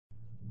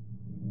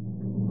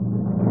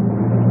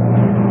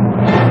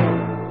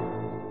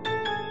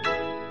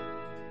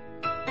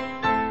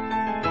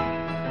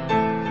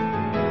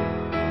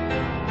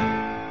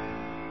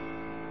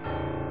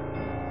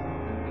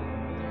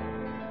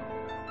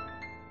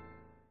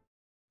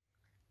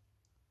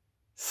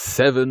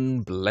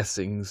Seven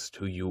blessings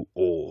to you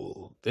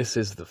all. This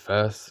is the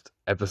first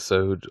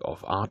episode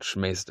of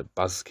Archmaester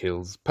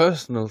Buzzkill's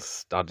personal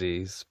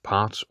studies,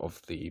 part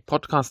of the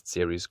podcast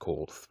series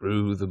called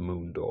Through the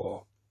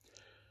Moondoor.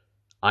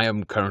 I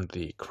am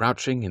currently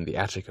crouching in the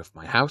attic of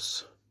my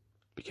house,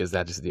 because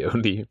that is the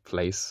only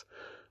place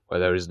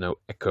where there is no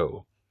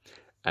echo.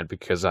 And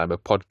because I'm a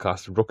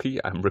podcast rookie,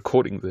 I'm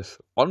recording this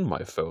on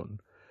my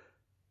phone,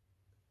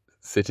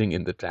 sitting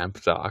in the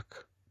damp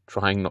dark,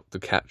 trying not to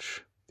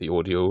catch the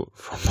audio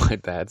from my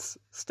dad's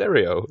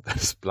stereo that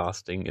is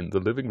blasting in the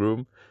living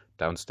room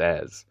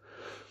downstairs.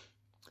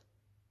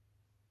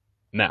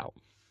 Now,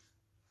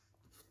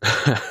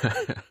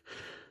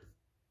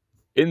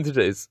 in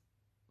today's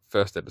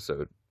first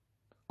episode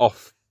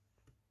of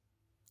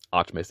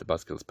Archmaester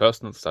Buzzkill's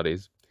personal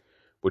studies,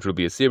 which will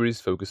be a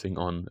series focusing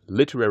on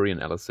literary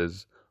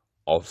analysis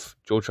of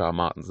George R.R.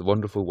 Martin's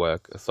wonderful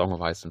work, A Song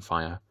of Ice and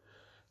Fire,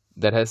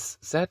 that has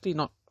sadly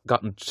not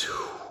gotten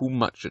too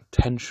much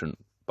attention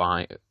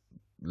by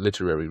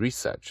literary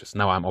researchers.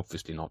 Now, I'm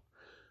obviously not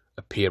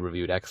a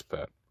peer-reviewed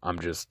expert. I'm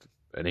just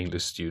an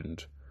English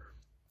student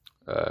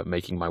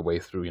making my way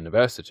through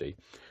university.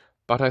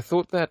 But I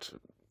thought that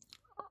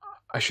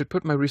I should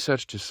put my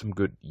research to some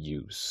good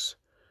use.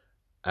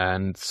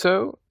 And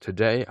so,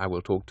 today I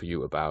will talk to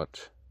you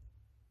about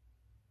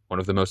one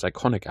of the most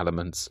iconic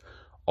elements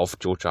of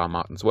George R.R.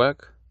 Martin's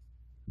work,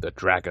 the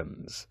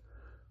dragons.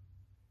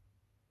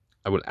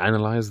 I will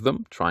analyze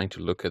them, trying to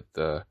look at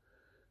the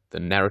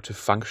narrative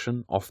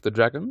function of the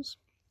dragons.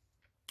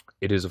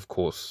 It is, of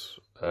course,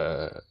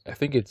 I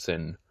think it's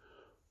in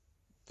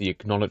the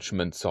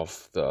acknowledgements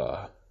of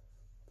the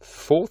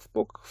fifth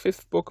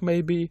book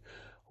maybe,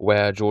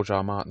 where George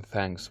R.R. Martin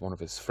thanks one of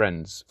his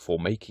friends for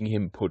making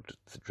him put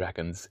the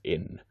dragons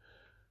in.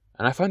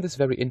 And I find this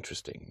very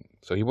interesting.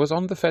 So he was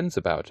on the fence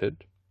about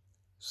it.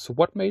 So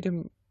what made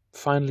him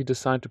finally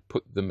decide to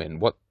put them in?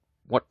 What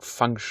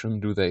function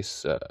do they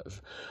serve?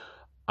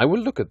 I will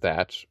look at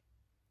that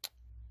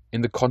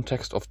in the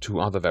context of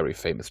two other very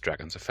famous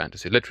dragons of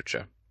fantasy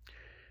literature,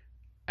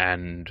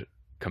 and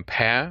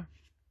compare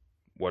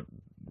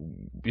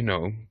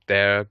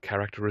their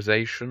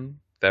characterization,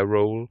 their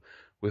role,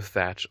 with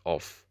that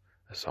of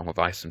A Song of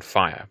Ice and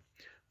Fire.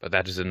 But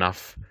that is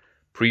enough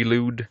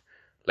prelude.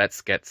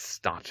 Let's get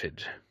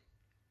started.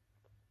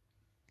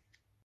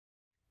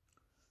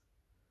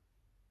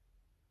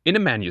 In a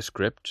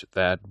manuscript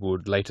that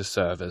would later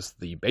serve as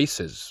the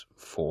basis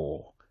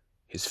for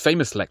his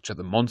famous lecture,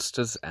 The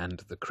Monsters and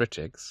the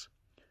Critics,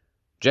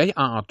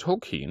 J.R.R.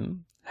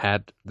 Tolkien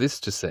had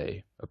this to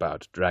say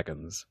about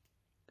dragons.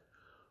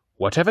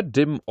 Whatever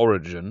dim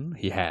origin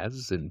he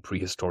has in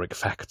prehistoric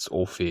facts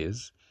or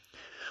fears,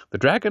 the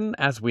dragon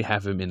as we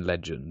have him in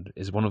legend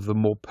is one of the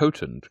more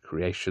potent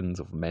creations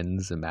of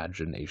men's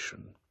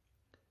imagination.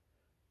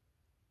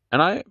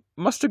 And I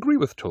must agree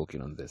with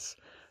Tolkien on this.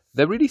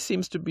 There really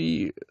seems to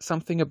be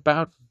something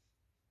about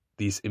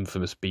these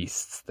infamous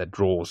beasts that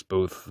draws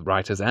both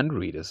writers and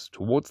readers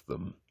towards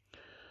them.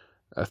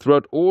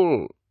 Throughout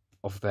all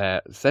of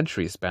their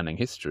century-spanning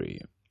history,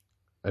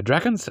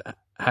 dragons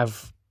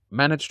have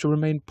managed to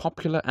remain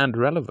popular and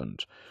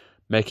relevant,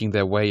 making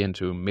their way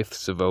into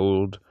myths of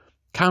old,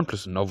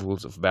 countless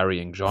novels of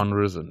varying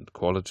genres and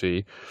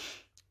quality,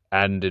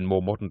 and in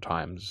more modern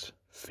times,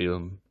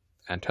 film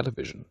and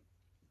television.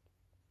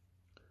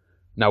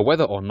 Now,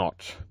 whether or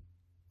not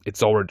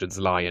its origins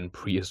lie in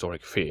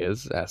prehistoric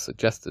fears, as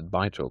suggested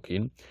by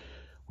Tolkien,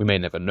 we may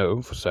never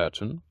know for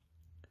certain.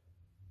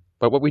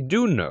 But what we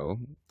do know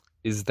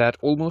is that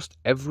almost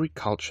every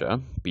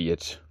culture, be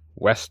it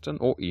Western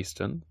or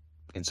Eastern,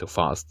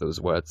 insofar as those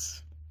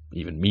words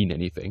even mean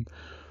anything,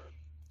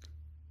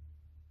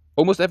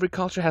 almost every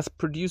culture has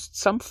produced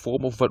some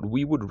form of what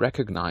we would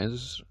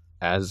recognize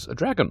as a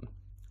dragon.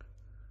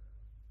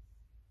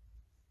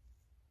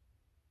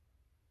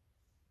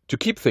 To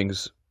keep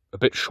things a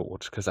bit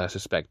short, because I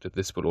suspect that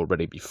this will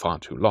already be far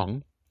too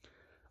long,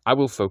 I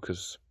will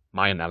focus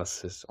my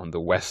analysis on the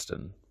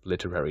Western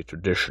literary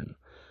tradition,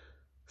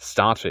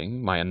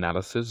 starting my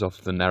analysis of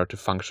the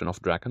narrative function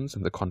of dragons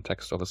in the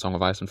context of A Song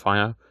of Ice and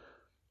Fire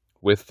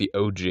with the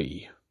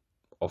OG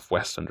of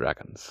Western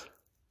dragons,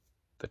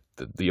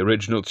 the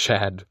original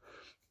Chad,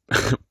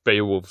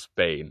 Beowulf's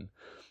Bane.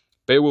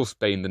 Beowulf's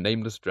Bane, the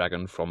nameless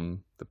dragon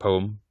from the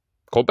poem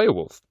called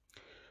Beowulf,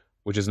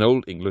 which is an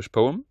Old English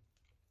poem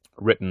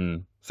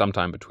written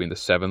sometime between the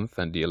 7th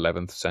and the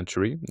 11th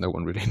century. No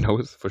one really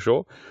knows for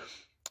sure.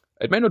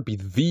 It may not be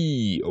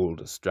the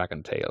oldest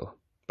dragon tale,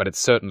 but it's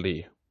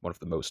certainly one of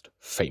the most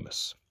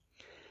famous.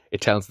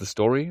 It tells the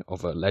story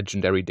of a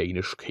legendary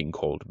Danish king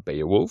called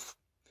Beowulf,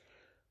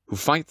 who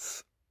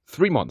fights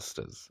three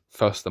monsters.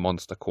 First, the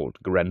monster called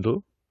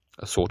Grendel,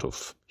 a sort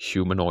of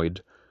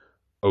humanoid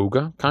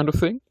ogre kind of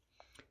thing.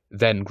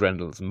 Then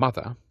Grendel's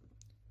mother.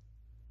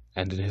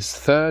 And in his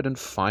third and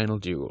final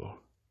duel,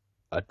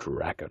 a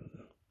dragon.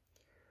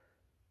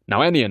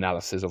 Now, any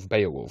analysis of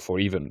Beowulf, or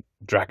even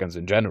dragons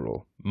in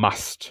general,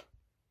 must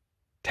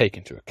take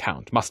into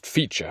account, must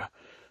feature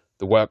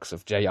the works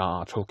of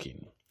J.R.R.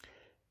 Tolkien.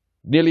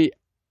 Nearly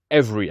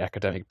every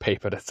academic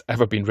paper that's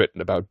ever been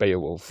written about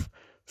Beowulf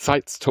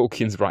cites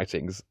Tolkien's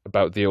writings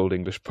about the Old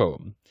English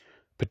poem,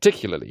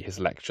 particularly his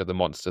lecture The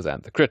Monsters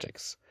and the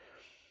Critics.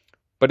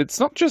 But it's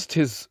not just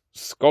his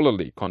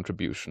scholarly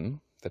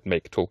contribution that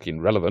make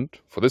Tolkien relevant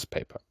for this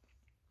paper.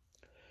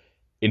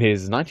 In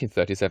his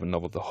 1937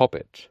 novel The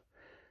Hobbit,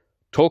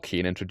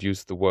 Tolkien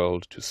introduced the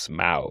world to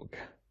Smaug,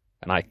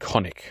 an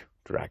iconic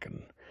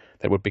dragon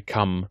that would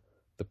become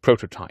the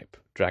prototype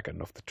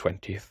dragon of the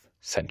 20th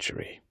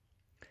century.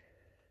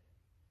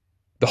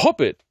 The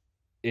Hobbit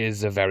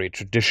is a very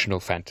traditional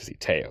fantasy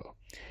tale.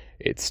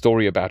 Its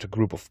story about a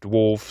group of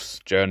dwarfs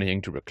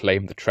journeying to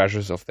reclaim the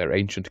treasures of their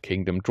ancient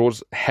kingdom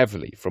draws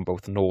heavily from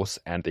both Norse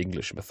and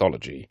English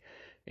mythology,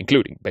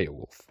 including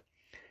Beowulf.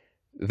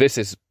 This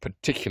is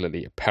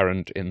particularly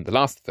apparent in the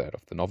last third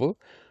of the novel,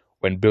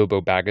 when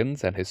Bilbo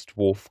Baggins and his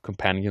dwarf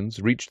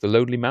companions reach the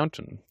Lonely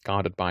Mountain,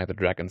 guarded by the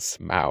dragon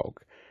Smaug.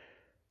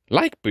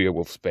 Like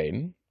Beowulf's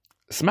Bane,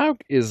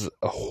 Smaug is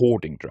a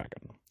hoarding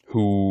dragon,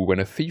 who, when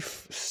a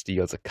thief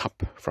steals a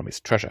cup from his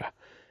treasure,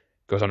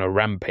 goes on a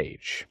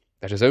rampage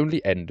that is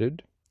only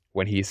ended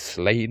when he is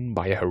slain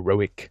by a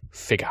heroic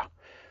figure.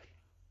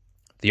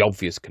 The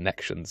obvious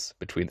connections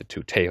between the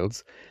two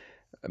tales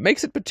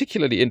makes it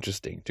particularly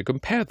interesting to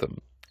compare them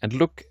and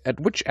look at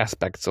which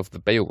aspects of the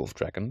Beowulf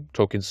dragon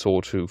Tolkien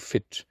saw to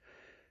fit,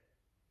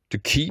 to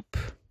keep,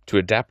 to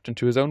adapt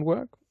into his own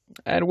work,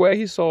 and where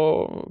he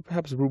saw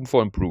perhaps room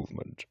for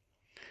improvement.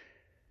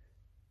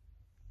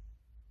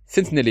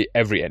 Since nearly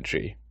every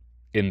entry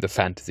in the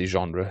fantasy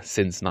genre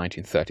since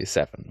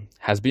 1937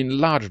 has been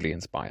largely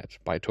inspired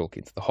by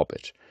Tolkien's The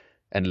Hobbit,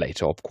 and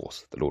later, of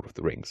course, The Lord of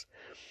the Rings,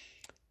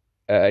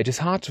 it is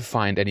hard to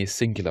find any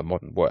singular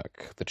modern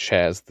work that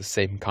shares the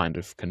same kind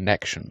of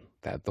connection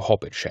that The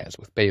Hobbit shares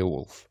with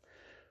Beowulf.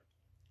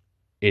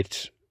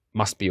 It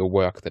must be a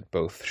work that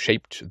both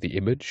shaped the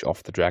image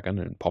of the dragon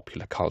in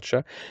popular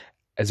culture,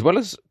 as well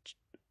as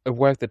a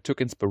work that took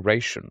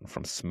inspiration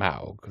from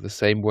Smaug, the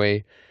same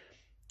way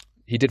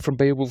he did from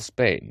Beowulf's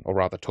Bane, or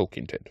rather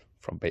Tolkien did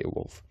from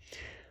Beowulf,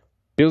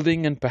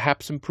 building and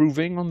perhaps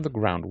improving on the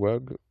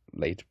groundwork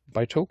laid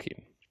by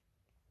Tolkien.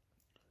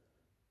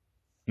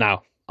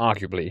 Now,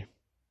 arguably,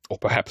 or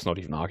perhaps not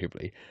even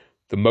arguably,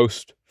 the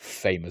most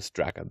famous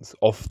dragons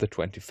of the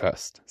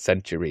 21st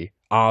century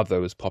are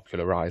those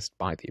popularized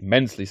by the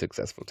immensely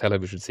successful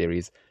television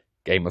series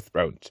Game of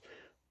Thrones,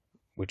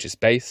 which is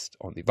based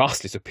on the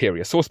vastly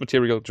superior source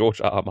material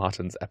George R.R.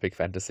 Martin's epic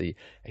fantasy,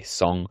 A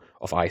Song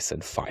of Ice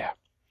and Fire.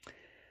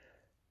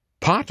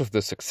 Part of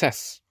the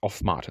success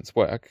of Martin's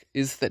work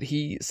is that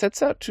he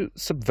sets out to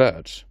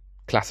subvert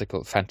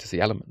classical fantasy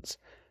elements,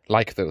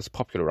 like those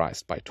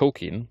popularized by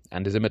Tolkien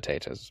and his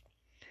imitators.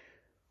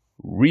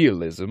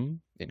 Realism,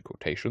 in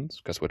quotations,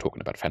 because we're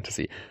talking about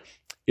fantasy,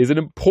 is an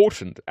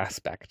important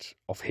aspect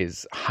of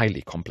his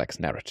highly complex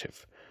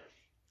narrative.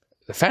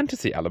 The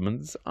fantasy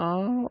elements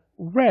are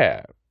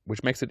rare,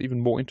 which makes it even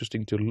more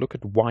interesting to look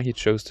at why he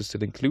chose to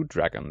still include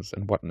dragons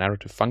and what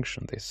narrative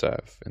function they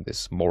serve in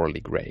this morally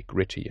grey,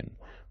 gritty, and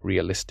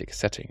realistic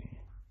setting.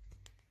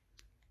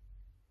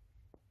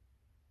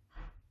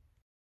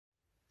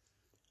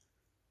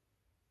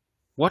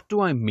 What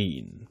do I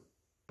mean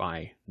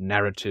by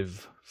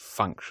narrative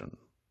function?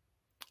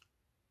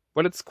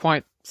 Well, it's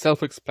quite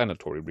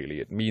self-explanatory, really.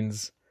 It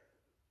means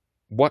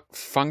what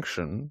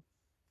function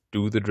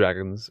do the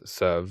dragons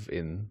serve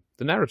in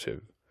the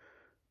narrative?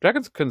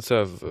 Dragons can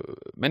serve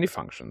many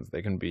functions.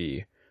 They can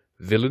be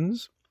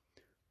villains,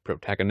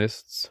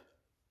 protagonists,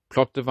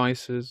 plot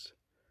devices,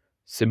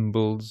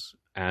 symbols,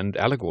 and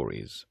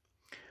allegories.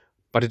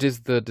 But it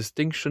is the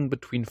distinction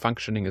between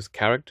functioning as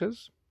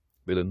characters,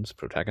 villains,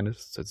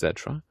 protagonists,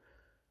 etc.,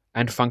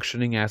 and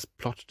functioning as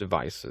plot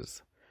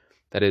devices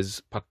that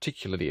is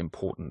particularly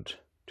important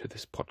to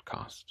this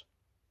podcast.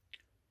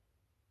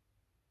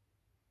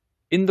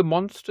 In The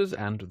Monsters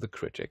and the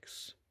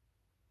Critics,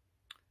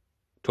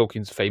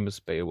 Tolkien's famous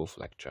Beowulf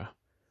lecture,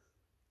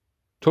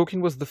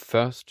 Tolkien was the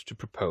first to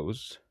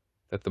propose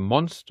that the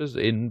monsters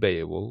in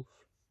Beowulf,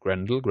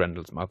 Grendel,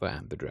 Grendel's mother,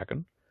 and the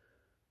dragon,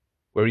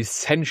 were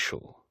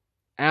essential,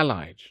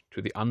 allied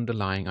to the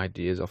underlying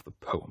ideas of the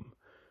poem.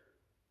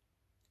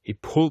 He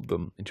pulled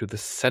them into the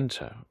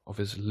center of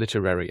his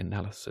literary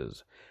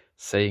analysis,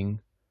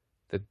 saying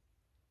that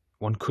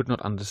one could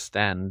not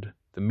understand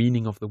the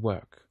meaning of the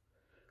work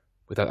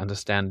without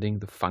understanding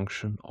the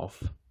function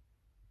of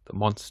the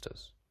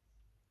monsters.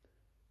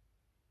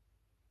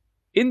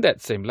 In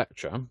that same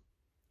lecture,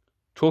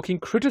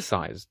 Tolkien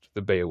criticized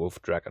the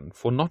Beowulf dragon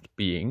for not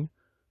being,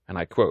 and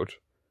I quote,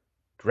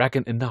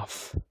 dragon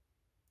enough.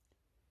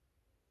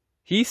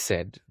 He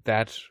said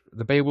that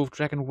the Beowulf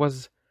dragon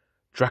was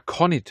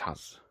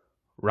Draconitas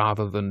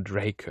rather than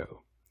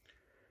Draco.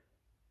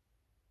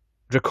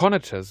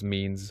 Draconitas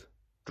means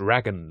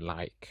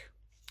dragon-like.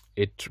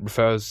 It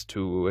refers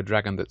to a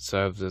dragon that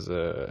serves as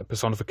a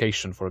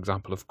personification, for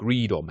example, of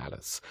greed or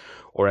malice,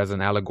 or as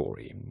an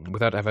allegory,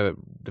 without ever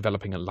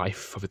developing a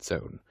life of its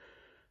own.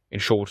 In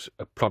short,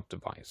 a plot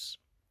device.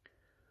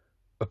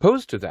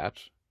 Opposed to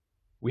that,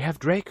 we have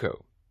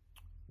Draco,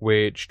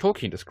 which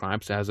Tolkien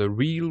describes as a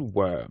real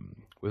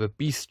worm with a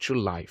bestial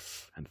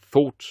life and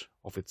thought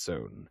of its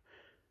own,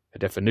 a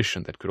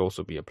definition that could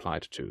also be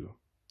applied to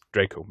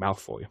Draco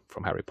Malfoy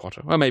from Harry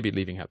Potter, or maybe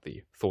leaving out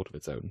the thought of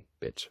its own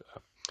bit.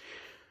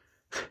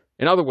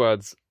 In other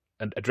words,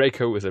 a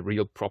Draco is a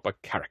real proper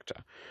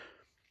character.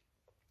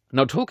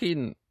 Now,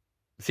 Tolkien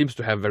seems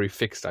to have very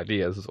fixed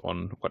ideas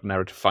on what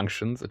narrative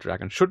functions a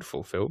dragon should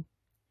fulfill,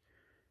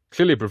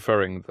 clearly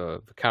preferring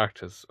the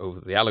characters over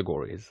the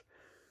allegories.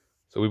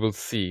 So we will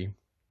see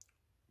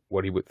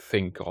what he would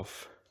think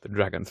of the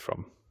dragons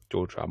from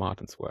George R.R.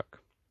 Martin's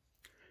work.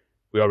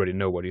 We already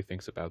know what he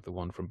thinks about the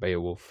one from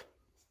Beowulf,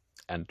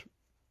 and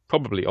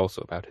probably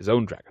also about his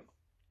own dragon.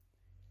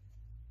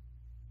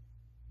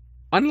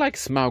 Unlike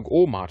Smaug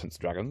or Martin's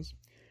dragons,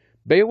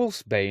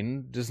 Beowulf's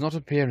Bane does not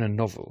appear in a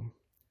novel,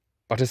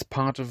 but is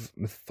part of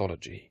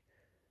mythology.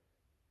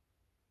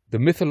 The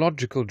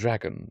mythological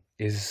dragon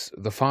is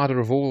the father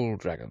of all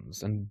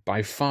dragons, and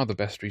by far the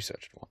best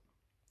researched one.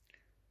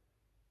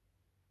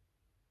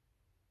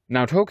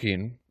 Now,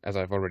 Tolkien, as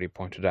I've already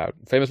pointed out,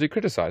 famously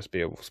criticized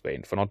Beowulf's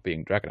Bane for not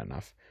being dragon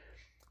enough,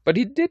 but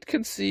he did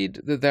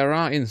concede that there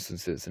are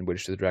instances in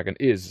which the dragon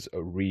is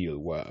a real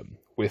worm,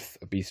 with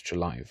a bestial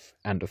life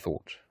and a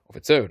thought of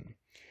its own.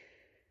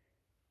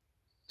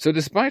 So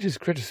despite his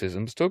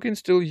criticisms, Tolkien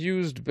still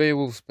used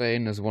Beowulf's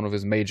Bane as one of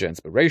his major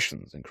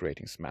inspirations in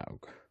creating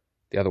Smaug,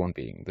 the other one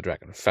being the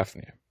dragon of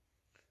Fafnir.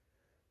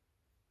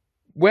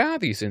 Where are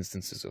these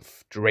instances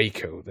of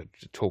Draco that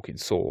Tolkien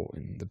saw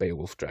in the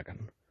Beowulf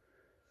dragon?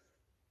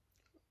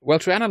 Well,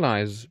 to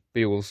analyze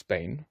Beowulf's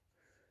Bane,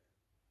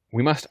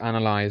 we must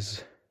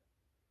analyze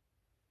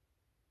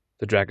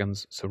the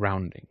dragon's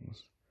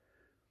surroundings.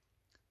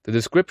 The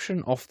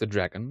description of the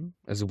dragon,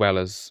 as well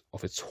as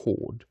of its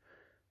horde,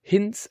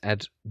 hints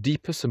at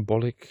deeper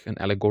symbolic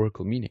and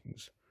allegorical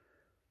meanings.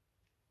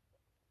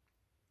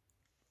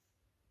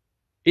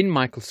 In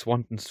Michael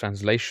Swanton's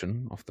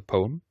translation of the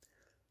poem,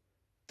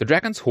 the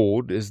dragon's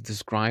horde is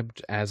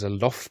described as a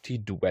lofty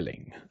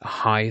dwelling, a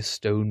high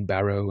stone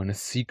barrow and a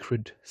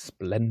secret,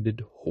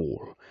 splendid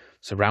hall,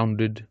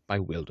 surrounded by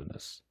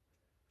wilderness.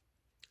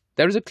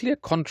 There is a clear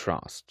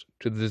contrast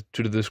to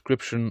the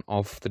description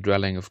of the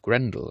dwelling of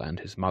Grendel and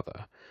his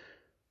mother.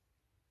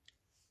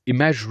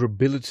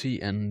 Immeasurability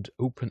and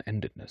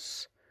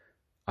open-endedness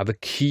are the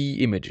key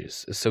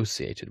images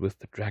associated with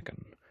the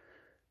dragon,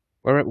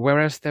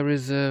 whereas there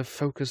is a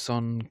focus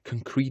on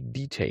concrete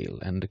detail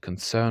and a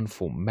concern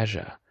for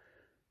measure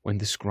when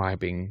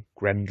describing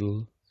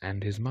Grendel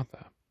and his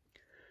mother.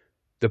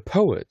 The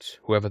poet,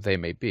 whoever they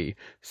may be,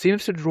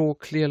 seems to draw a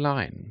clear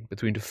line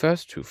between the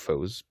first two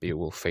foes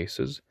Beowulf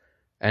faces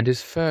and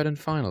his third and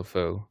final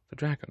foe, the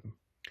dragon.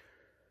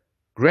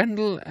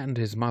 Grendel and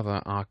his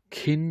mother are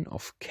kin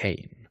of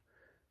Cain.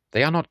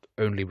 They are not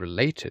only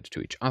related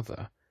to each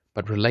other,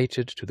 but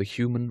related to the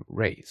human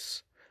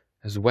race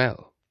as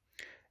well,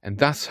 and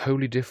thus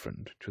wholly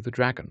different to the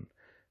dragon.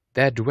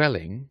 Their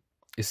dwelling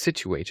is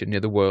situated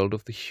near the world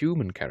of the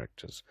human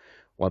characters,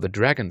 while the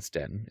dragon's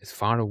den is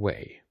far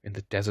away in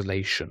the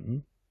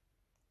desolation,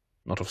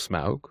 not of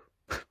Smaug,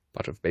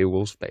 but of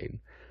Beowulf's Bane.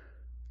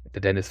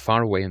 The den is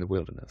far away in the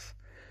wilderness.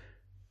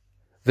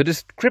 The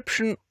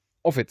description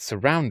of its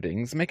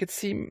surroundings make it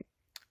seem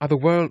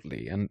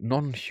otherworldly and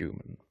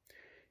non-human,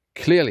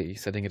 clearly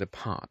setting it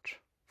apart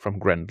from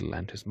Grendel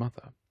and his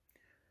mother.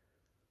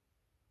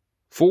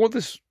 For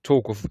this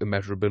talk of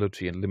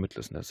immeasurability and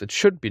limitlessness, it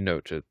should be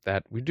noted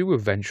that we do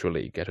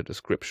eventually get a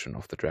description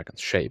of the dragon's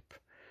shape.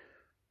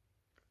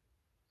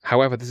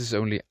 However, this is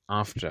only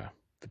after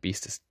the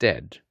beast is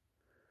dead.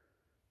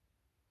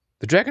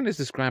 The dragon is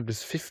described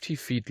as 50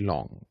 feet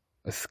long,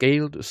 a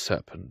scaled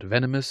serpent,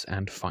 venomous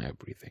and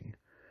fire-breathing.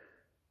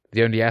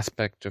 The only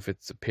aspect of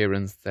its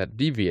appearance that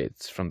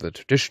deviates from the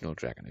traditional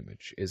dragon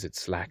image is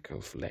its lack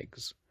of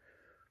legs.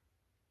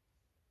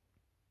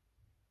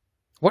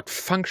 What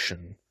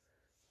function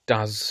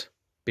does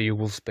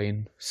Beowulf's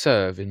Bane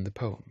serve in the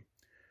poem?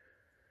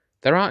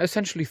 There are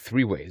essentially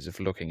three ways of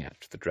looking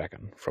at the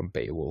dragon from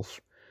Beowulf: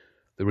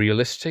 the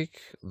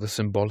realistic, the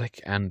symbolic,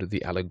 and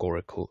the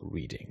allegorical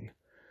reading.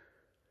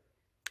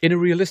 In a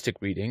realistic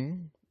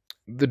reading,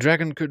 the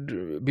dragon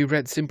could be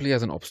read simply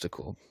as an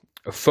obstacle,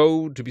 a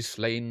foe to be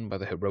slain by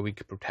the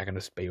heroic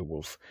protagonist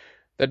Beowulf,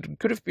 that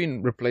could have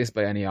been replaced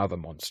by any other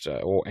monster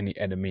or any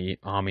enemy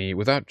army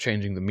without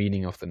changing the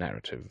meaning of the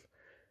narrative.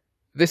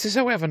 This is,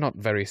 however, not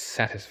very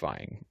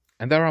satisfying,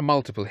 and there are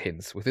multiple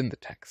hints within the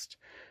text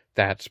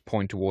that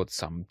point towards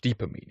some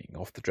deeper meaning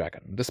of the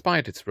dragon,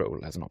 despite its role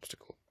as an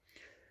obstacle.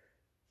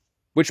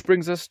 Which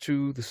brings us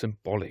to the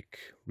symbolic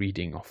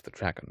reading of the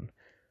dragon.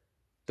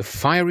 The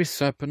fiery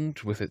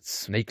serpent, with its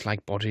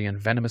snake-like body and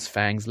venomous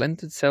fangs,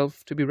 lends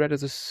itself to be read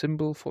as a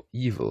symbol for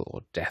evil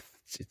or death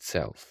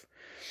itself.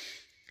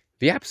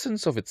 The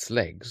absence of its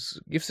legs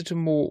gives it a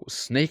more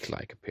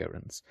snake-like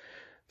appearance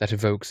that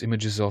evokes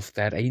images of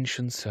that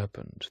ancient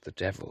serpent, the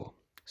devil,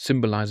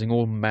 symbolizing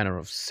all manner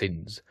of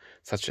sins,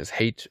 such as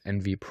hate,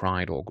 envy,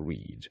 pride, or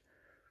greed.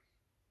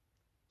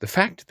 The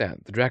fact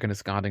that the dragon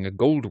is guarding a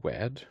gold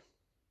word,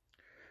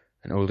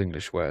 an Old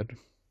English word,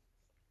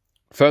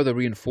 further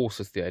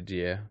reinforces the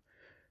idea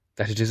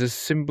that it is a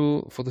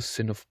symbol for the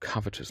sin of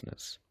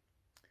covetousness.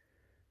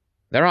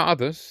 There are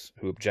others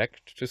who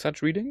object to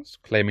such readings,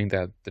 claiming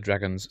that the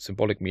dragon's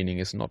symbolic meaning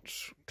is not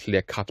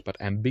clear-cut but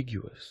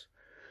ambiguous.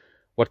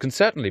 What can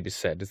certainly be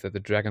said is that the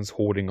dragon's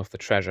hoarding of the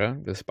treasure,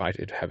 despite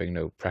it having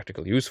no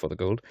practical use for the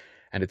gold,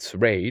 and its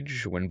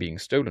rage when being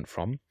stolen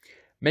from,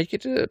 make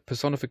it a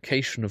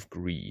personification of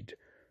greed.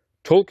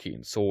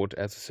 Tolkien saw it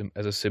as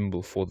a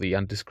symbol for the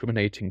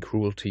undiscriminating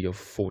cruelty of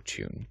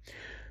fortune,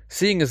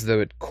 seeing as though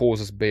it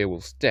causes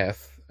Beowulf's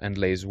death and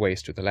lays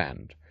waste to the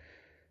land.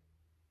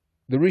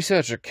 The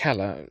researcher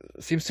Keller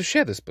seems to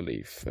share this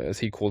belief, as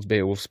he calls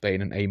Beowulf's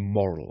bane an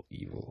amoral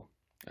evil,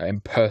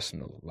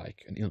 impersonal,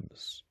 like an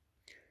illness.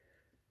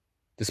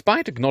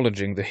 Despite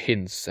acknowledging the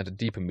hints at a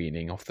deeper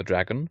meaning of the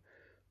dragon,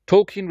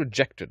 Tolkien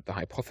rejected the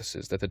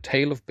hypothesis that the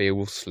tale of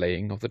Beowulf's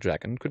slaying of the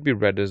dragon could be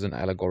read as an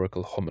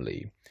allegorical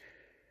homily.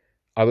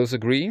 Others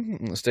agree,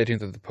 stating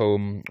that the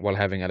poem, while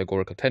having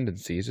allegorical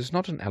tendencies, is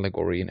not an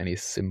allegory in any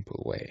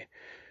simple way.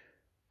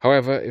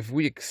 However, if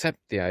we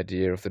accept the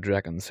idea of the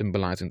dragon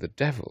symbolizing the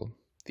devil,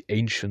 the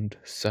ancient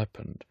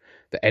serpent,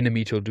 the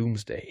enemy till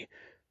doomsday,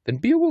 then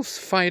Beowulf's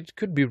fight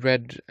could be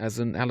read as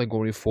an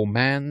allegory for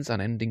man's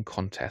unending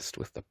contest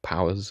with the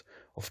powers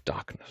of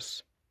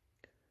darkness.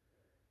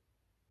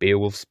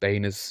 Beowulf's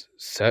bane is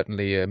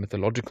certainly a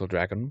mythological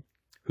dragon,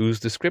 whose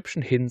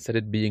description hints at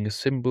it being a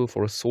symbol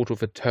for a sort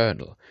of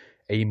eternal,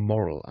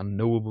 amoral,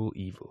 unknowable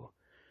evil,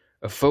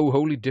 a foe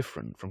wholly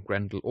different from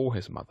Grendel or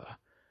his mother,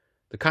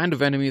 the kind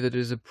of enemy that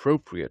is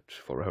appropriate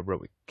for a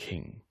heroic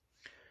king.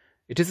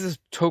 It is as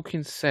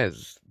Tolkien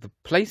says, the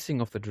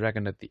placing of the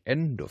dragon at the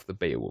end of the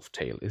Beowulf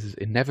tale is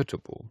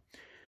inevitable.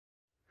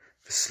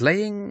 The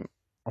slaying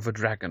of a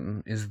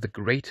dragon is the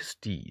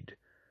greatest deed.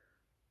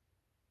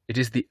 It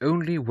is the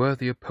only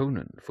worthy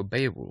opponent for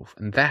Beowulf,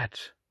 and that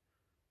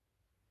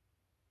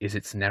is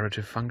its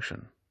narrative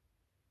function.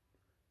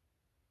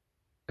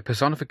 A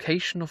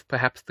personification of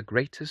perhaps the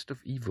greatest of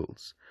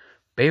evils,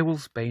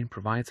 Beowulf's bane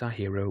provides our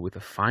hero with a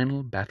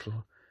final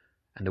battle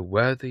and a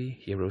worthy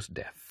hero's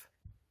death.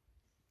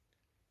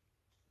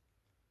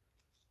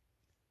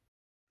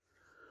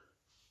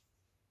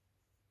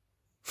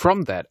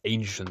 From that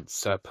ancient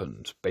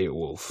serpent,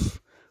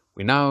 Beowulf,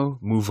 we now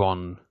move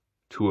on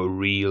to a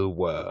real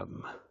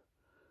worm,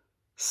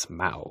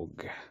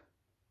 Smaug.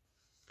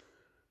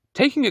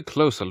 Taking a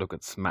closer look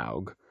at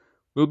Smaug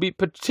will be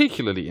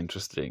particularly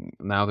interesting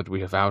now that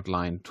we have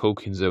outlined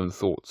Tolkien's own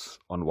thoughts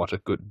on what a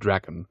good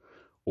dragon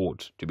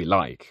ought to be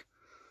like.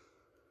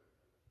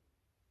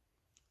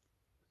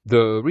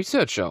 The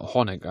researcher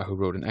Honegger, who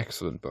wrote an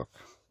excellent book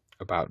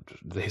about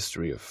the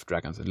history of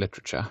dragons in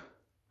literature,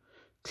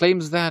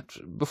 claims that,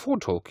 before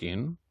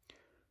Tolkien,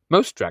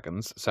 most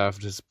dragons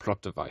served as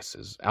plot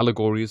devices,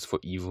 allegories for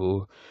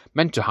evil,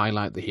 meant to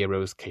highlight the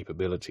hero's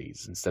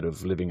capabilities instead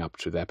of living up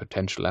to their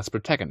potential as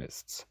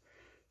protagonists,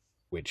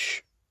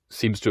 which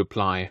seems to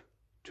apply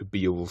to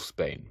Beowulf's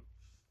bane.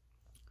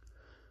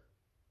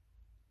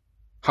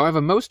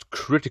 However, most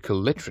critical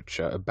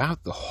literature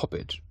about the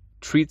Hobbit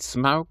treats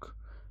Smaug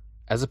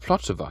as a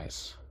plot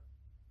device.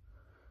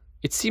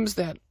 It seems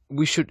that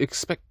we should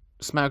expect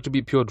Smaug to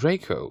be pure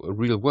Draco, a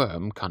real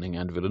worm, cunning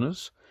and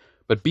villainous,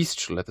 but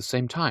bestial at the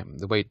same time,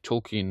 the way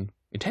Tolkien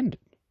intended.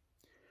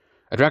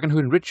 A dragon who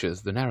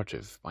enriches the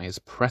narrative by his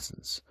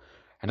presence,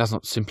 and does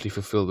not simply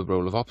fulfill the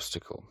role of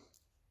obstacle.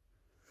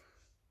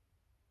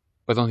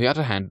 But on the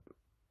other hand,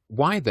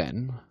 why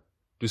then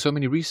do so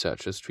many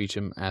researchers treat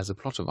him as a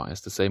plot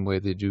device the same way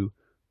they do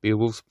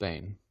Beowulf's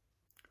bane?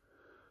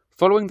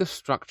 Following the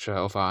structure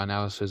of our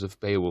analysis of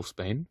Beowulf's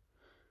bane,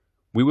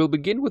 we will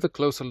begin with a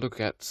closer look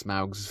at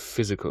Smaug's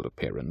physical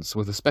appearance,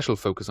 with a special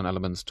focus on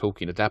elements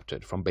Tolkien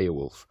adapted from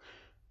Beowulf,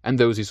 and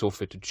those he saw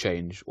fit to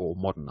change or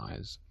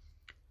modernize.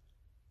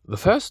 The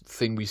first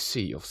thing we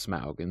see of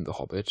Smaug in The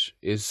Hobbit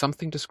is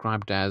something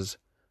described as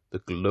the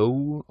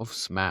glow of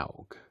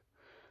Smaug,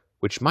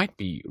 which might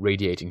be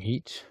radiating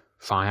heat,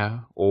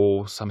 fire,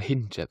 or some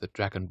hint at the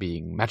dragon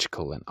being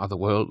magical and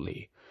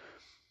otherworldly,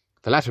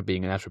 the latter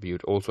being an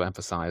attribute also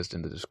emphasized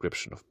in the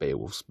description of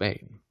Beowulf's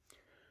bane.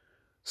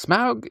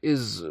 Smaug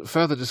is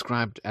further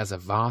described as a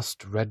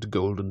vast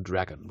red-golden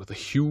dragon with a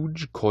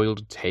huge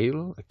coiled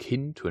tail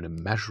akin to an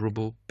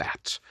immeasurable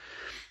bat.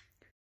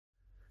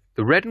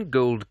 The red and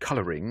gold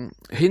colouring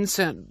hints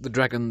at the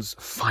dragon's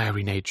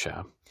fiery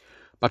nature,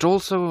 but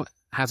also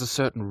has a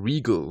certain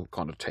regal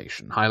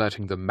connotation,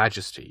 highlighting the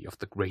majesty of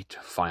the great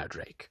fire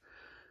drake.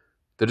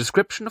 The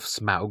description of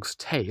Smaug's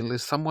tail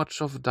is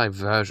somewhat of a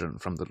diversion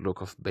from the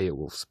look of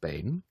Beowulf's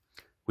bane,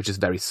 which is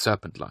very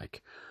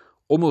serpent-like,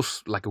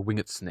 almost like a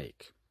winged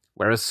snake,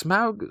 whereas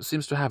Smaug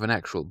seems to have an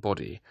actual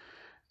body.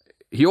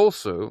 He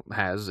also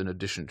has, in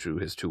addition to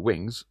his 2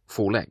 wings,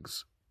 4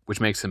 legs,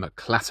 which makes him a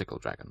classical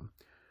dragon.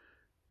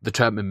 The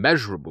term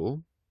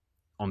immeasurable,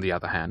 on the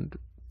other hand,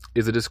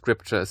 is a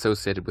descriptor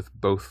associated with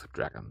both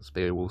dragons,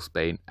 Beowulf's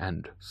bane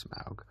and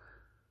Smaug.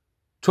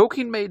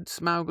 Tolkien made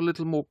Smaug a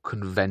little more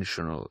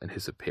conventional in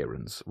his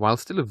appearance, while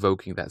still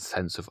evoking that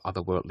sense of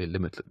otherworldly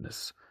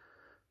limitedness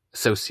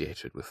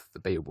associated with the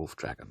Beowulf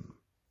dragon.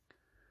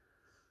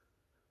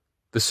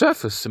 The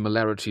surface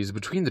similarities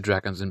between the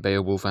dragons in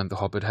Beowulf and the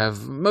Hobbit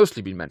have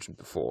mostly been mentioned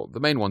before, the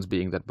main ones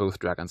being that both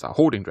dragons are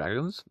hoarding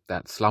dragons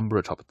that slumber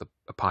atop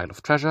a pile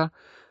of treasure.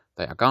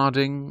 They are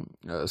guarding.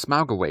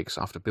 Smaug awakes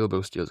after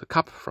Bilbo steals a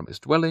cup from his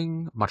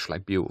dwelling, much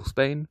like Beowulf's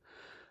Bane.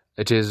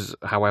 It is,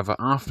 however,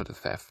 after the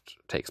theft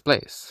takes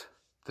place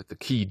that the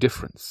key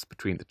difference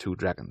between the two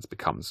dragons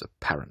becomes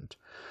apparent.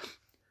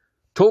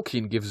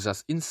 Tolkien gives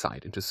us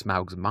insight into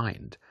Smaug's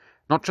mind,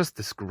 not just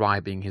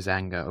describing his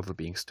anger over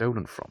being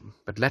stolen from,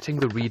 but letting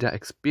the reader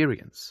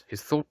experience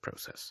his thought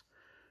process.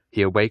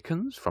 He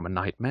awakens from a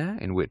nightmare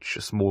in which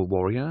a small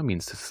warrior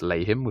means to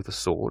slay him with a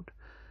sword.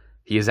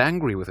 He is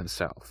angry with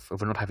himself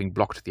over not having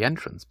blocked the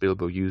entrance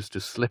Bilbo used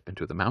to slip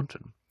into the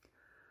mountain.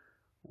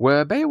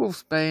 Where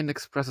Beowulf's Bane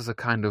expresses a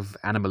kind of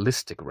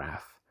animalistic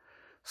wrath,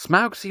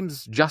 Smaug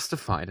seems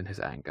justified in his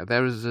anger.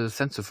 There is a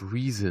sense of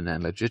reason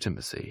and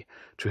legitimacy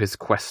to his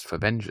quest for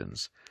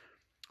vengeance.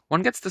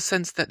 One gets the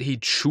sense that he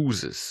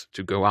chooses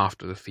to go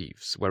after the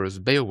thieves, whereas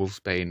Beowulf's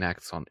Bane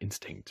acts on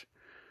instinct.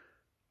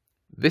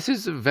 This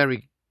is a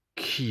very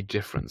key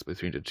difference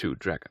between the two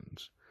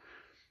dragons.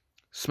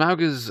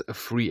 Smaug is a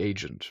free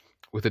agent,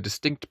 with a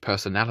distinct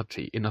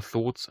personality, inner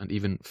thoughts, and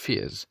even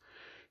fears.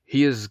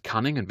 He is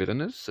cunning and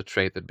villainous, a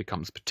trait that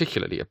becomes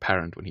particularly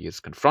apparent when he is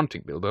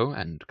confronting Bilbo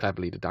and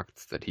cleverly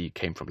deducts that he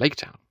came from Lake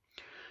Town.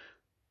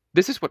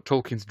 This is what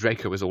Tolkien's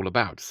Draco is all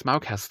about.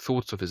 Smaug has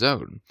thoughts of his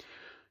own.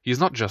 He is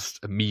not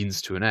just a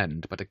means to an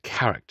end, but a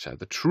character,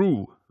 the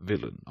true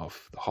villain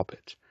of The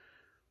Hobbit.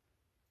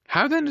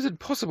 How then is it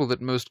possible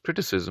that most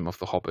criticism of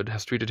The Hobbit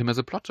has treated him as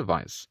a plot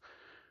device?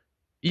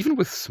 Even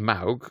with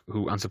Smaug,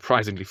 who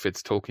unsurprisingly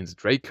fits Tolkien's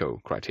Draco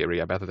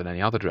criteria better than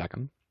any other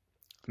dragon,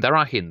 there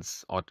are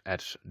hints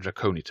at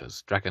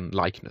draconitas,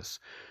 dragon-likeness,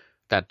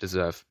 that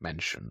deserve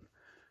mention.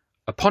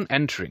 Upon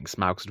entering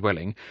Smaug's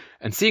dwelling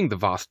and seeing the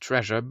vast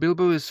treasure,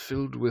 Bilbo is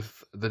filled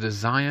with the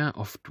desire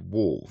of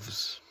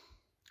dwarves,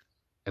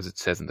 as it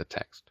says in the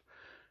text,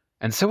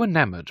 and so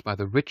enamored by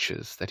the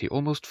riches that he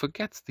almost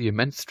forgets the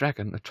immense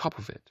dragon atop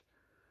of it.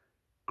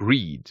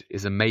 Greed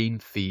is a main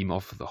theme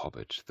of The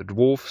Hobbit. The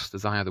dwarfs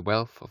desire the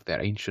wealth of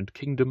their ancient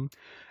kingdom,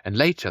 and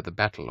later the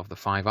battle of the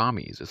 5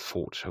 armies is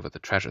fought over the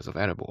treasures of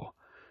Erebor.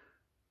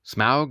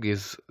 Smaug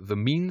is the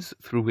means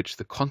through which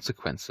the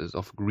consequences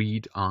of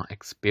greed are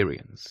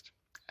experienced,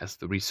 as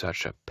the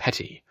researcher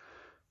Petty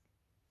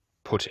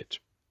put it.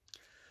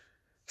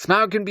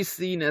 Smaug can be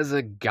seen as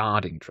a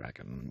guarding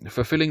dragon,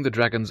 fulfilling the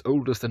dragon's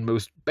oldest and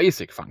most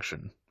basic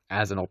function,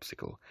 as an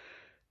obstacle.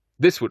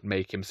 This would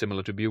make him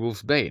similar to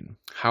Beowulf's Bane.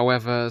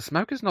 However,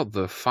 Smaug is not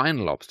the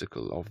final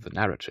obstacle of the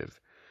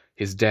narrative.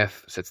 His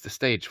death sets the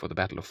stage for the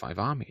Battle of 5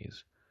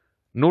 Armies.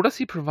 Nor does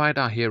he provide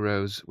our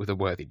heroes with a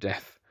worthy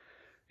death.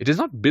 It is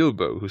not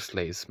Bilbo who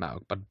slays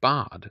Smaug, but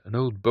Bard, an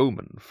old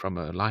bowman from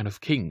a line of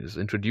kings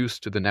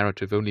introduced to the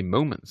narrative only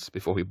moments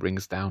before he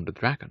brings down the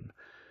dragon.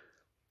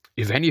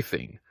 If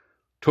anything,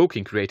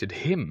 Tolkien created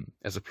him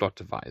as a plot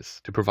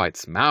device to provide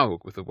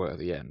Smaug with a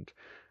worthy end,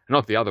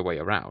 not the other way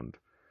around.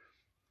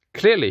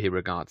 Clearly he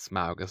regards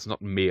Smaug as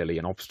not merely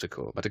an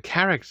obstacle, but a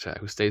character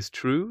who stays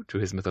true to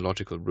his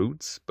mythological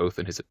roots, both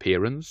in his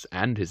appearance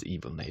and his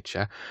evil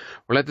nature,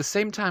 while at the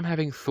same time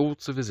having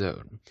thoughts of his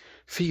own,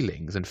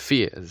 feelings and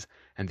fears,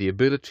 and the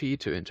ability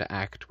to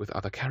interact with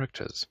other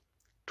characters.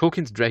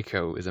 Tolkien's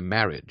Draco is a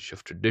marriage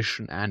of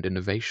tradition and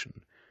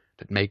innovation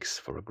that makes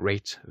for a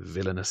great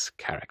villainous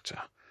character.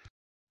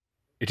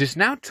 It is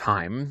now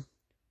time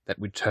that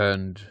we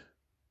turned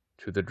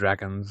to The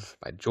Dragons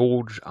by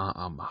George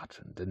R.R.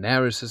 Martin,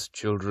 Daenerys'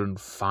 Children,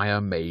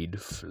 Fire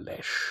Made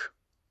Flesh.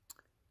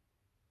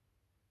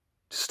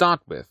 To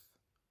start with,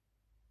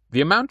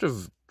 the amount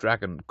of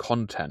dragon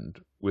content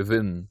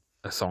within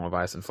A Song of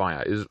Ice and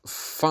Fire is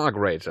far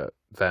greater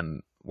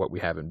than what we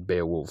have in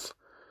Beowulf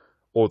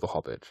or The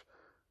Hobbit.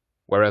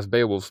 Whereas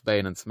Beowulf's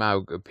Bane and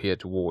Smaug appear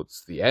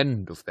towards the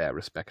end of their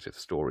respective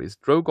stories,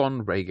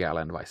 Drogon,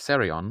 Rhaegal, and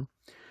Viserion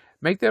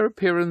make their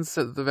appearance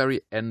at the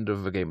very end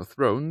of A Game of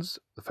Thrones,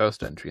 the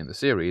first entry in the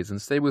series,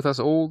 and stay with us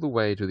all the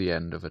way to the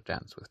end of A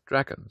Dance with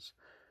Dragons,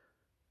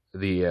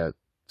 the,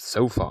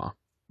 so far,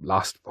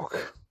 last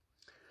book.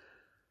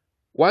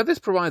 While this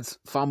provides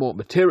far more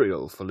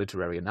material for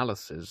literary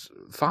analysis,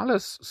 far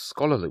less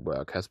scholarly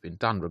work has been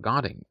done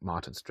regarding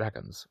Martin's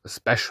dragons,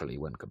 especially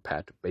when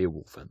compared to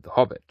Beowulf and The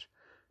Hobbit,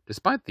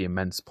 despite the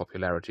immense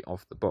popularity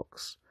of the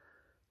books.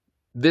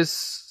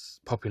 This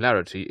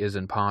popularity is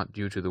in part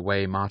due to the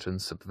way Martin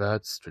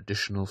subverts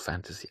traditional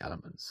fantasy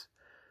elements.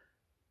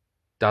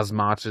 Does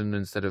Martin,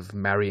 instead of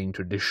marrying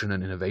tradition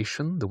and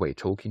innovation, the way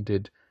Tolkien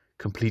did,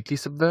 completely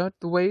subvert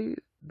the way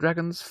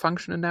dragons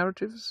function in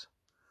narratives?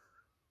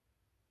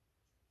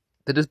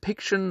 The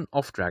depiction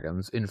of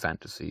dragons in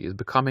fantasy is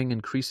becoming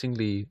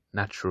increasingly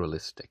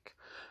naturalistic,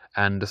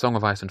 and A Song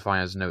of Ice and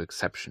Fire is no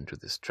exception to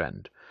this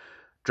trend.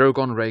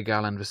 Drogon,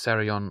 Rhaegal, and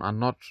Viserion are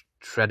not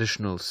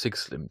traditional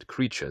six-limbed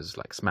creatures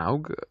like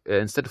Smaug,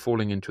 instead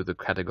falling into the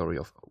category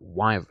of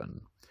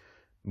wyvern,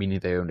 meaning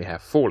they only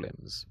have 4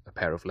 limbs, a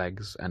pair of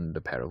legs and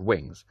a pair of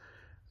wings.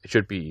 It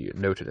should be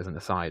noted as an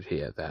aside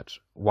here that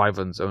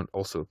wyverns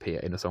also appear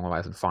in A Song of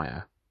Ice and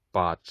Fire,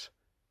 but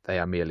they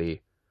are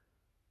merely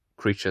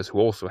creatures who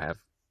also have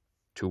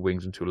 2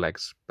 wings and 2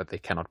 legs, but they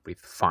cannot breathe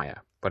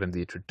fire. But in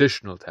the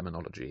traditional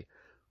terminology,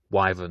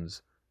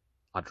 wyverns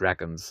are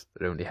dragons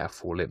that only have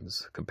 4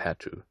 limbs, compared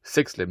to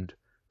 6-limbed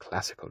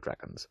classical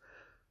dragons.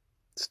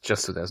 It's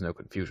just so there's no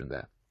confusion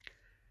there.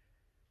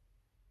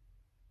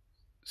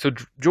 So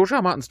George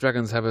R.R. Martin's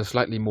dragons have a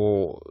slightly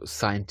more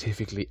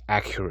scientifically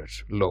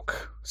accurate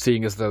look,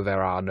 seeing as though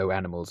there are no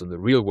animals in the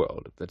real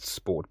world that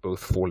sport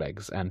both 4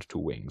 legs and 2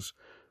 wings.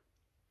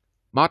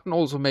 Martin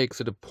also makes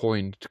it a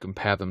point to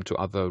compare them to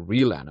other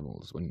real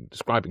animals when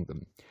describing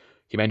them.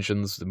 He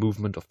mentions the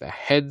movement of their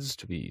heads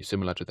to be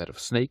similar to that of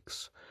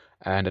snakes,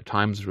 and at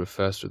times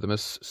refers to them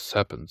as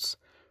serpents.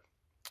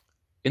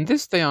 In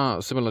this they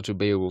are similar to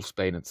Beowulf's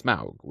Bane and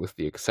Smaug, with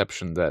the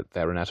exception that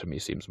their anatomy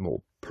seems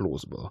more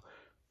plausible.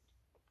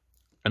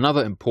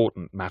 Another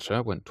important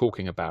matter when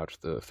talking about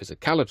the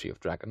physicality of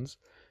dragons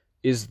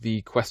is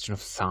the question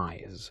of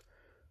size.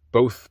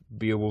 Both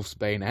Beowulf's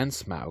Bane and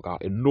Smaug are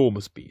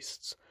enormous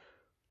beasts.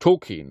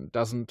 Tolkien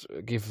doesn't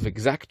give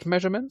exact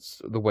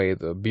measurements, the way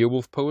the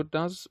Beowulf poet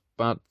does,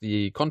 but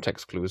the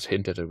context clues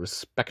hint at a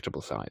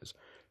respectable size.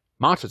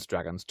 Martin's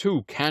dragons,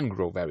 too, can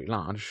grow very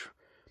large,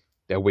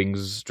 their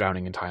wings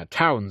drowning entire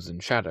towns in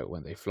shadow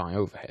when they fly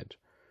overhead.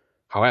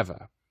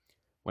 However,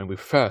 when we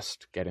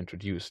first get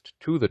introduced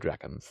to the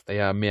dragons, they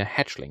are mere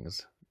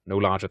hatchlings, no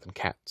larger than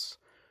cats.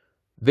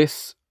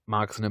 This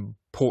marks an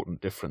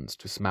important difference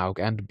to Smaug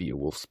and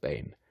Beowulf's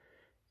Bane.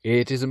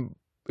 It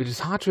is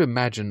hard to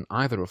imagine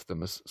either of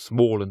them as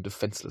small and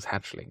defenseless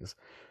hatchlings.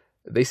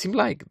 They seem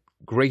like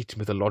great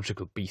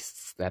mythological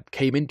beasts that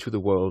came into the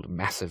world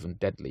massive and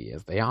deadly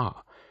as they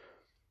are.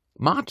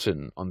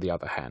 Martin, on the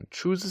other hand,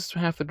 chooses to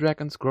have the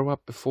dragons grow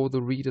up before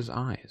the reader's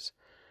eyes.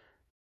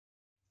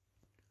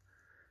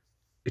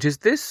 It is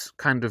this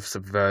kind of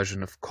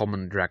subversion of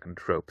common dragon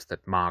tropes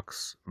that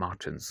marks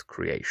Martin's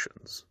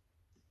creations.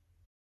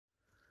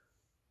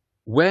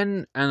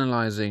 When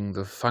analyzing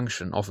the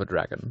function of a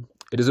dragon,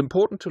 it is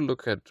important to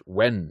look at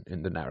when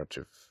in the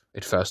narrative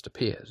it first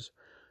appears.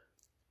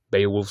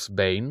 Beowulf's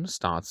Bane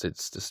starts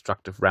its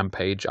destructive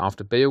rampage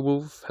after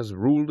Beowulf has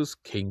ruled as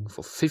king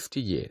for 50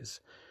 years,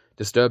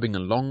 disturbing a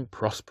long,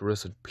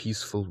 prosperous and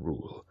peaceful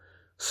rule.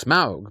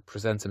 Smaug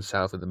presents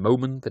himself at the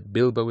moment that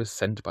Bilbo is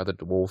sent by the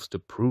dwarves to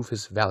prove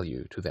his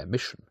value to their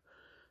mission,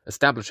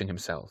 establishing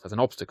himself as an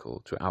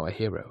obstacle to our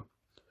hero.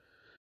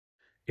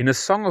 In A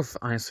Song of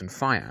Ice and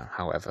Fire,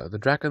 however, the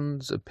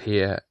dragons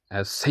appear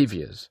as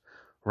saviors,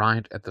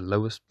 right at the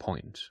lowest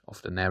point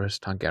of Daenerys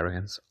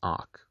Targaryen's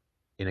arc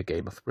in A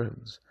Game of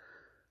Thrones.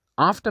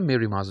 After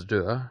Mirri Maz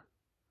Duur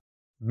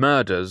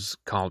murders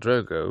Khal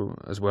Drogo,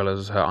 as well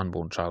as her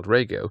unborn child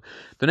Rhaegal,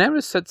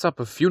 Daenerys sets up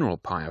a funeral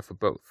pyre for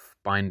both,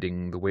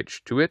 binding the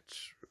witch to it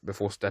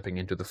before stepping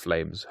into the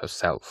flames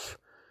herself.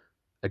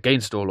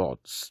 Against all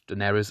odds,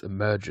 Daenerys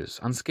emerges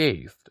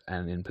unscathed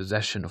and in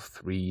possession of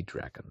 3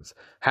 dragons,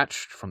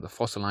 hatched from the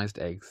fossilized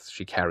eggs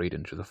she carried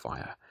into the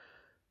fire.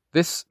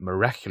 This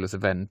miraculous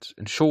event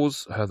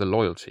ensures her the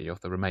loyalty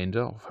of the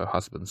remainder of her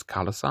husband's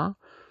Khalasar.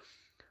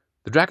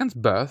 The dragon's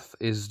birth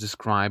is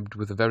described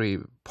with a very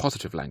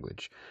positive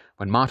language,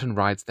 when Martin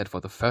writes that for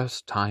the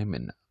first time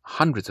in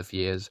hundreds of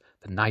years,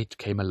 the night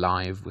came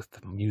alive with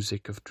the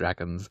music of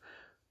dragons.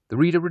 The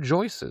reader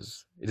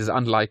rejoices. It is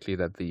unlikely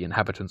that the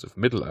inhabitants of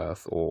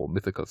Middle-earth or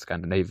mythical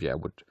Scandinavia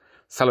would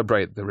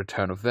celebrate the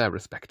return of their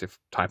respective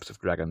types of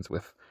dragons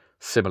with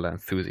similar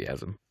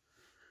enthusiasm.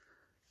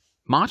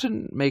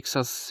 Martin makes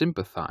us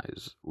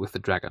sympathize with the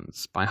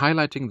dragons by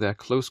highlighting their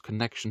close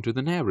connection to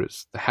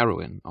Daenerys, the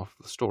heroine of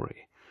the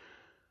story.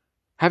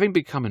 Having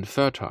become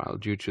infertile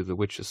due to the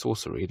witch's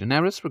sorcery,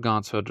 Daenerys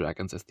regards her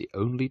dragons as the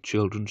only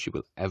children she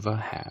will ever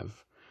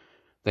have.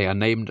 They are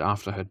named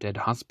after her dead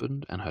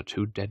husband and her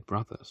 2 dead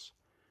brothers.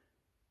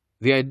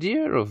 The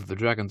idea of the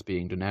dragons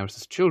being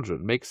Daenerys'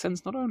 children makes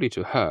sense not only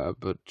to her,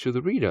 but to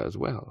the reader as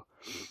well.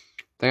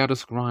 They are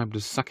described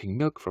as sucking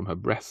milk from her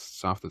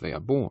breasts after they are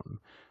born,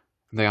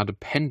 and they are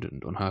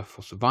dependent on her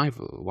for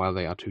survival while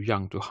they are too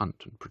young to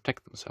hunt and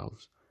protect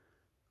themselves.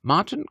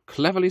 Martin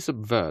cleverly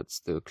subverts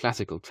the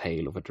classical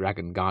tale of a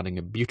dragon guarding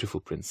a beautiful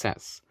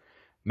princess,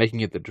 making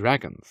it the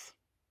dragons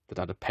that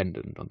are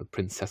dependent on the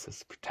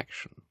princess's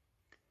protection.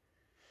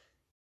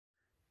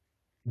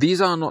 These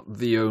are not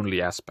the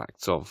only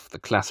aspects of the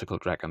classical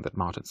dragon that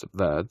Martin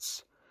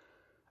subverts.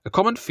 A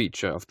common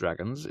feature of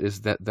dragons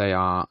is that they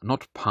are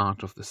not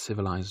part of the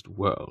civilized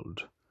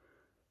world.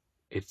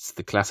 It's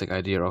the classic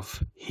idea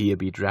of "here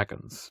be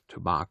dragons" to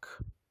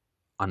mark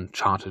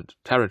uncharted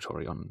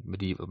territory on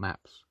medieval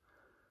maps.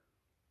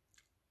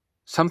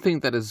 Something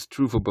that is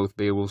true for both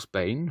Beowulf's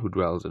Bane, who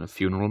dwells in a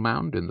funeral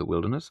mound in the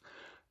wilderness,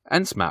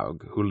 and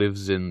Smaug, who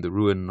lives in the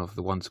ruin of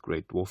the once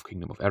great dwarf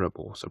kingdom of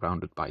Erebor,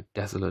 surrounded by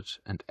desolate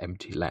and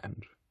empty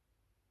land.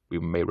 We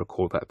may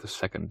recall that the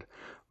second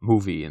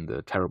movie in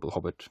the terrible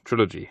Hobbit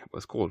trilogy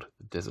was called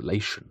The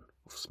Desolation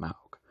of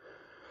Smaug.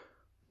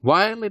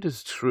 While it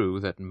is true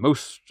that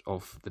most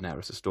of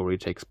Daenerys' story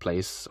takes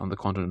place on the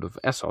continent of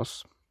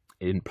Essos,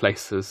 in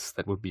places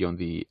that would be on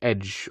the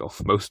edge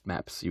of most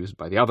maps used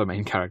by the other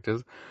main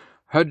characters,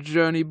 her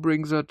journey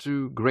brings her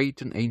to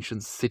great and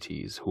ancient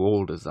cities who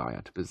all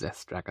desire to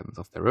possess dragons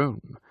of their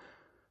own.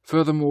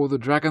 Furthermore, the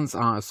dragons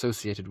are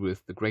associated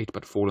with the great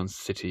but fallen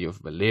city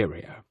of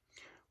Valyria,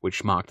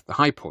 which marked the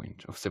high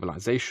point of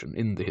civilization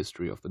in the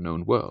history of the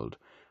known world,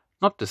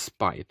 not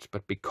despite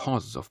but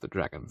because of the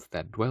dragons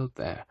that dwelt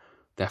there,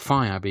 their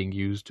fire being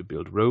used to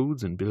build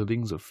roads and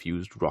buildings of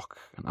fused rock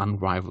and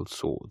unrivaled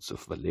swords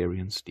of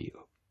Valyrian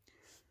steel.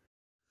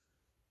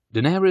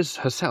 Daenerys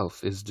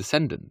herself is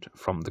descendant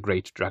from the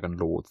great dragon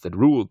lords that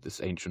ruled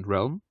this ancient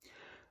realm.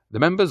 The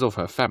members of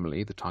her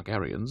family, the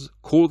Targaryens,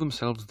 call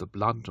themselves the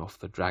blood of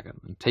the dragon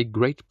and take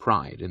great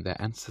pride in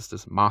their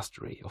ancestors'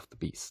 mastery of the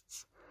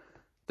beasts.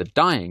 The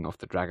dying of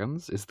the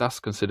dragons is thus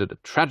considered a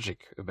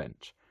tragic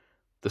event.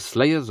 The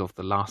slayers of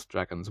the last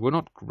dragons were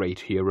not great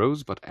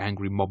heroes, but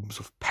angry mobs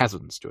of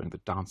peasants during the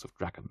Dance of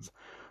Dragons,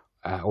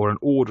 or an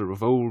order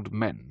of old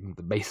men,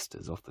 the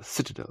maesters of the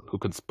citadel, who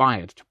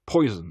conspired to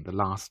poison the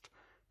last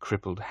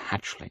crippled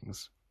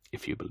hatchlings,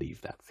 if you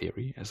believe that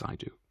theory, as I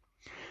do.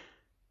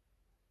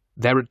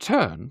 Their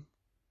return,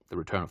 the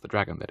return of the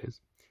dragon that is,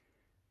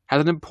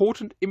 has an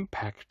important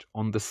impact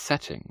on the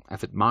setting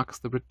as it marks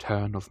the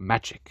return of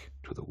magic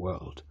to the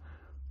world.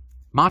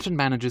 Martin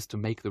manages to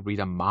make the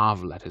reader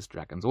marvel at his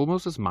dragons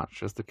almost as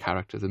much as the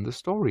characters in the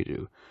story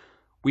do.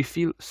 We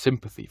feel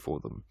sympathy for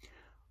them,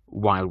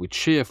 while we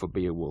cheer for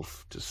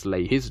Beowulf to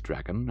slay his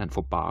dragon and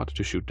for Bard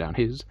to shoot down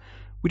his.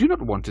 We do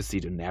not want to see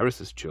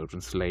Daenerys'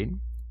 children slain.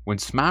 When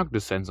Smaug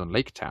descends on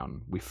Lake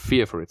Town, we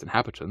fear for its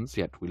inhabitants,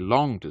 yet we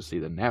long to see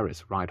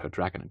Daenerys ride her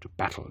dragon into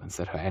battle and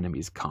set her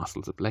enemies'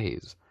 castles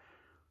ablaze.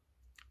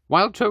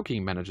 While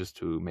Tolkien manages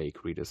to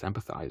make readers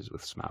empathize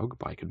with Smaug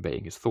by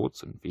conveying his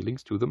thoughts and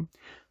feelings to them,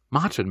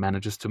 Martin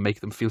manages to make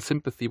them feel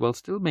sympathy while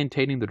still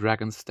maintaining the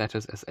dragon's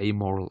status as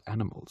amoral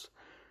animals.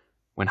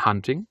 When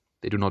hunting,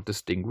 they do not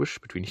distinguish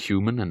between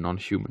human and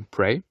non-human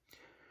prey,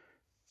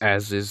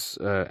 as is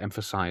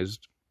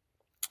emphasized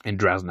in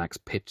Draznak's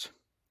pit,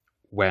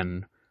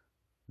 when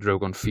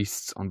Drogon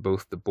feasts on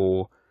both the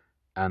boar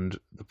and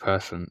the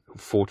person who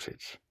fought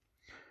it.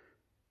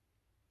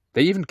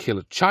 They even kill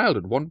a child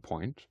at one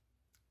point.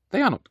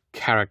 They are not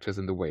characters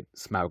in the way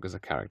Smaug is a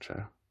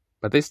character,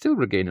 but they still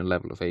regain a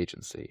level of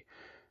agency.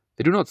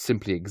 They do not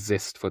simply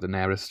exist for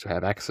Daenerys to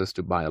have access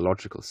to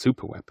biological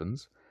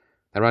superweapons.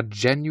 There are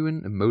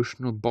genuine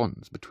emotional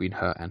bonds between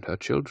her and her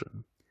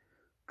children.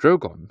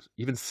 Drogon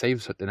even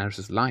saves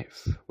Daenerys'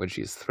 life when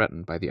she is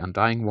threatened by the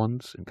Undying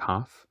Ones in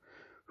Karth,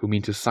 who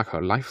mean to suck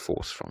her life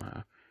force from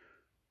her.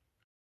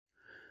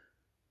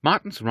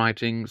 Martin's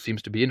writing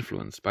seems to be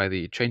influenced by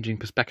the changing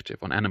perspective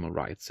on animal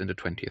rights in the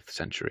 20th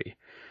century,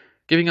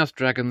 giving us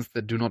dragons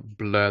that do not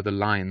blur the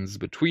lines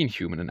between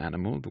human and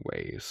animal the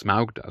way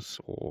Smaug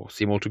does, or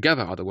seem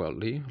altogether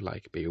otherworldly,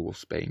 like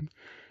Beowulf's Bane,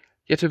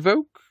 yet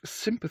evoke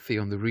sympathy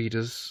on the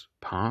reader's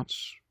part,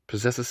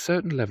 possess a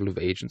certain level of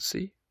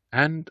agency,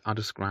 and are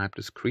described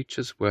as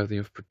creatures worthy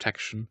of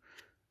protection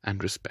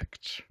and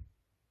respect.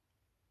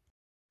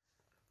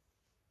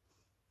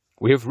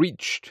 We have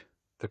reached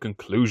the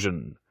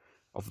conclusion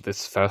of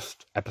this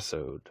first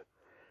episode.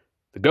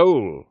 The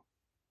goal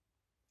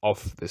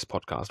of this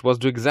podcast was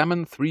to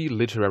examine 3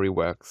 literary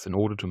works in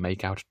order to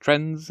make out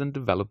trends and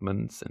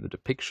developments in the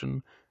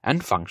depiction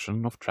and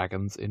function of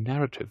dragons in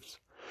narratives.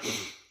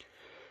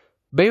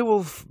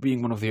 Beowulf,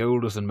 being one of the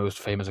oldest and most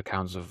famous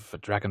accounts of a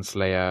dragon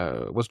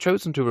slayer, was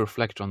chosen to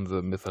reflect on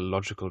the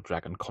mythological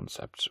dragon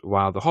concept,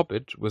 while The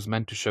Hobbit was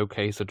meant to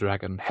showcase a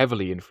dragon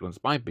heavily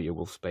influenced by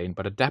Beowulf's Bane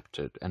but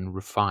adapted and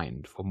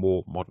refined for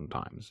more modern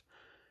times.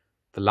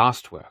 The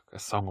last work, A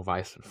Song of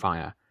Ice and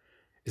Fire,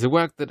 is a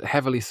work that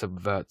heavily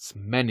subverts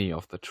many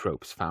of the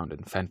tropes found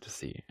in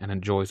fantasy and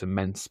enjoys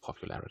immense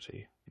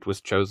popularity. It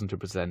was chosen to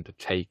present a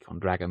take on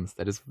dragons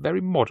that is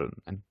very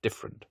modern and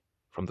different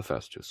from the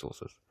first 2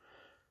 sources.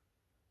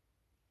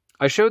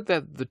 I showed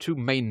that the 2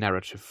 main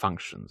narrative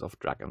functions of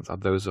dragons are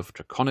those of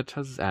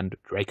Draconitas and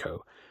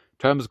Draco,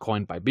 terms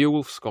coined by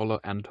Beowulf scholar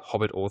and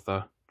Hobbit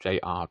author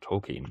J.R.R.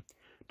 Tolkien,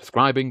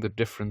 describing the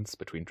difference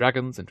between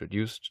dragons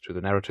introduced to the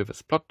narrative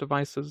as plot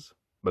devices,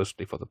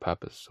 mostly for the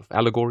purpose of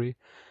allegory,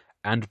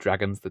 and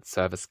dragons that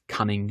serve as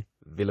cunning,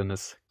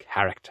 villainous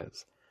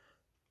characters.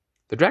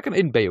 The dragon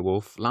in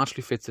Beowulf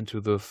largely fits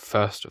into the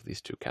first of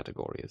these 2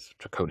 categories,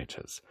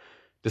 Draconitas.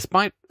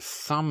 Despite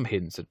some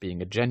hints at being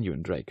a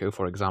genuine Draco,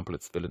 for example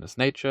its villainous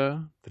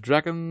nature, the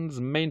dragon's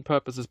main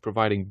purpose is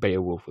providing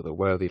Beowulf with a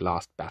worthy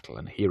last battle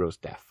and a hero's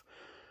death,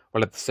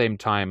 while at the same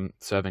time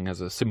serving as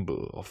a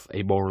symbol of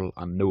amoral,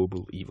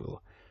 unknowable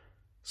evil.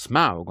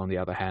 Smaug, on the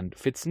other hand,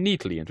 fits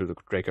neatly into the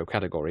Draco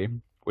category,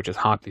 which is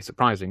hardly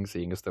surprising,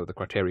 seeing as though the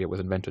criteria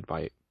was invented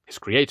by his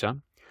creator.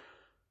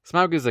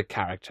 Smaug is a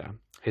character.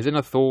 His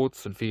inner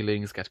thoughts and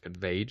feelings get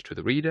conveyed to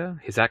the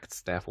reader. His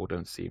acts, therefore,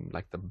 don't seem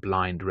like the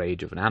blind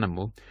rage of an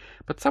animal,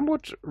 but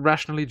somewhat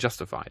rationally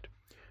justified.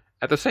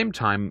 At the same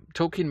time,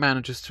 Tolkien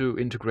manages to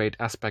integrate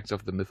aspects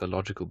of the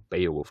mythological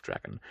Beowulf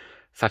dragon,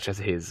 such as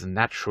his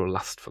natural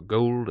lust for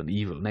gold and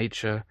evil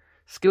nature,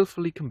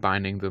 skillfully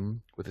combining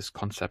them with his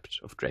concept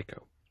of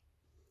Draco.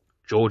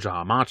 George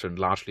R.R. Martin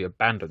largely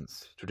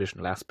abandons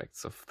traditional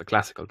aspects of the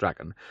classical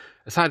dragon,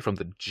 aside from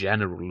the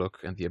general look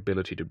and the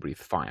ability to breathe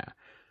fire.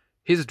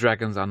 His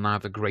dragons are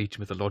neither great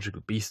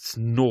mythological beasts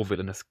nor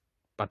villainous,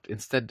 but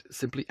instead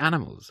simply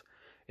animals,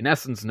 in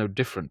essence no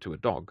different to a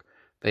dog.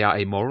 They are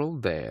amoral,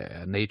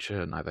 their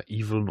nature neither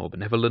evil nor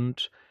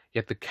benevolent,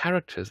 yet the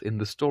characters in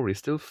the story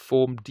still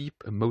form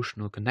deep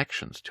emotional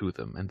connections to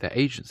them, and their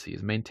agency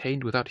is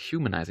maintained without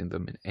humanizing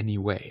them in any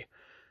way.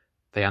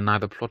 They are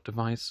neither plot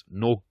device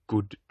nor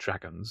good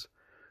dragons,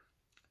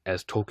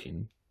 as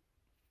Tolkien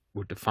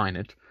would define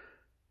it,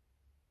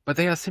 but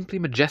they are simply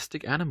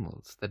majestic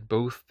animals that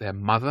both their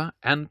mother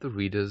and the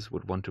readers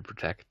would want to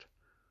protect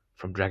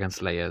from dragon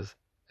slayers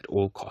at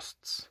all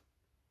costs.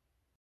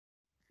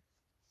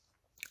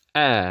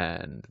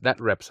 And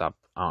that wraps up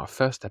our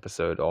first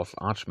episode of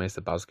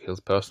Archmaester Buzzkill's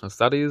Personal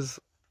Studies,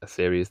 a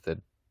series that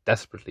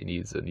desperately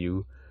needs a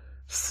new,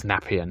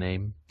 snappier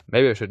name.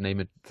 Maybe I should name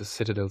it The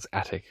Citadel's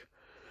Attic,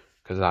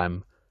 because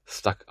I'm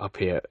stuck up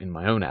here in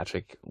my own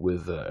attic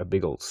with a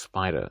big old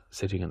spider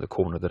sitting in the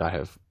corner that I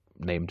have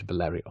named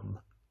Balerion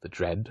the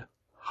Dread.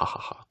 Ha ha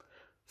ha.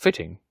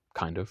 Fitting,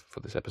 kind of, for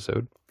this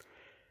episode.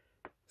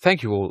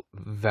 Thank you all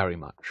very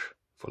much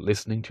for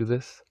listening to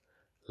this.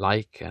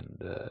 Like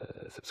and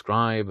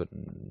subscribe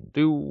and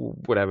do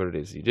whatever it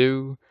is you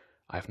do.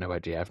 I have no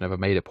idea. I've never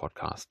made a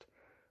podcast.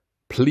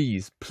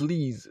 Please,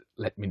 please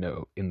let me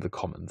know in the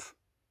comments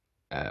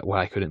what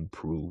I could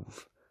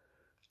improve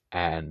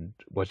and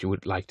what you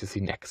would like to see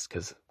next,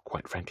 because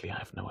quite frankly, I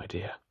have no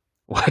idea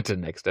what the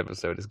next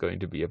episode is going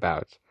to be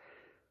about.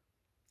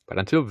 But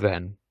until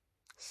then,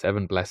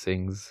 7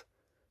 blessings.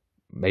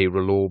 May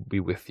R'hllor be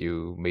with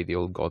you. May the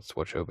old gods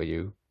watch over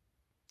you.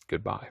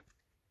 Goodbye.